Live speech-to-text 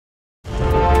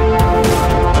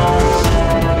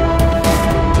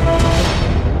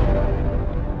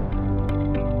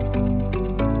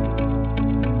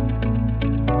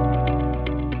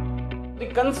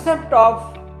concept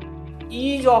of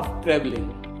ease of traveling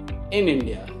in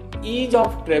India, ease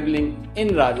of traveling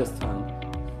in Rajasthan,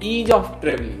 ease of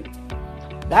traveling,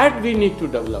 that we need to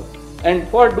develop. And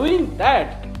for doing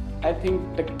that, I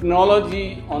think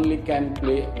technology only can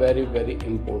play a very, very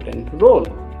important role.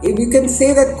 If you can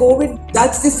say that COVID,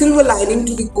 that's the silver lining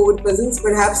to the COVID presence,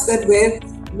 perhaps that where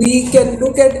we can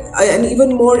look at an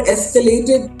even more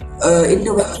escalated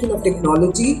intervention of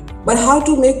technology, but how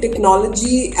to make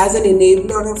technology as an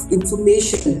enabler of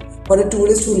information for a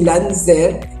tourist who lands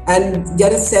there and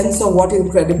get a sense of what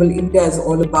incredible India is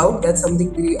all about. That's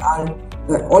something we are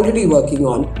already working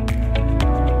on.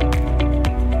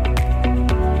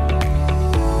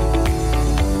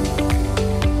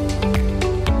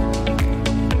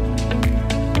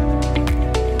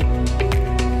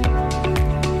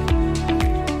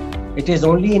 It is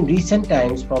only in recent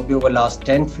times, probably over the last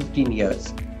 10-15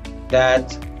 years,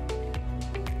 that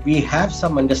we have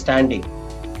some understanding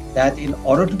that in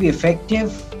order to be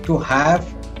effective, to have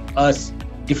a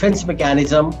defense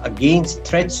mechanism against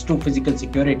threats to physical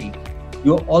security,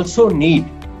 you also need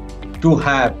to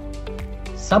have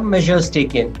some measures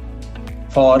taken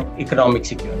for economic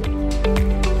security.